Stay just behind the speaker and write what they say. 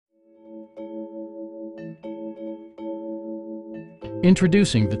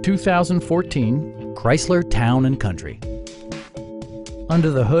Introducing the 2014 Chrysler Town Country.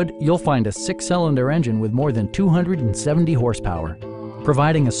 Under the hood, you'll find a 6-cylinder engine with more than 270 horsepower,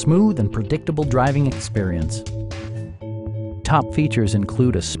 providing a smooth and predictable driving experience. Top features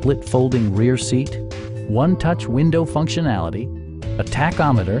include a split folding rear seat, one-touch window functionality, a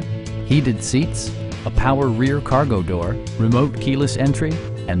tachometer, heated seats, a power rear cargo door, remote keyless entry,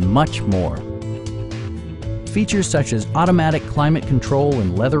 and much more. Features such as automatic climate control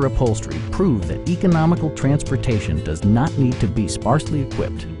and leather upholstery prove that economical transportation does not need to be sparsely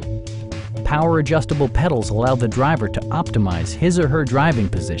equipped. Power adjustable pedals allow the driver to optimize his or her driving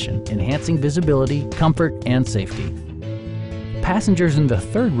position, enhancing visibility, comfort, and safety. Passengers in the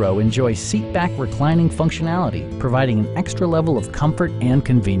third row enjoy seat-back reclining functionality, providing an extra level of comfort and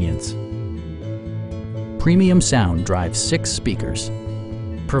convenience. Premium sound drives 6 speakers,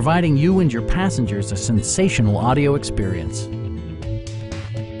 providing you and your passengers a sensational audio experience.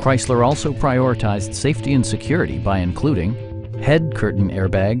 Chrysler also prioritized safety and security by including head curtain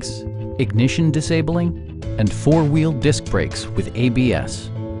airbags, ignition disabling, and 4-wheel disc brakes with ABS.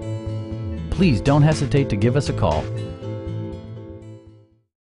 Please don't hesitate to give us a call.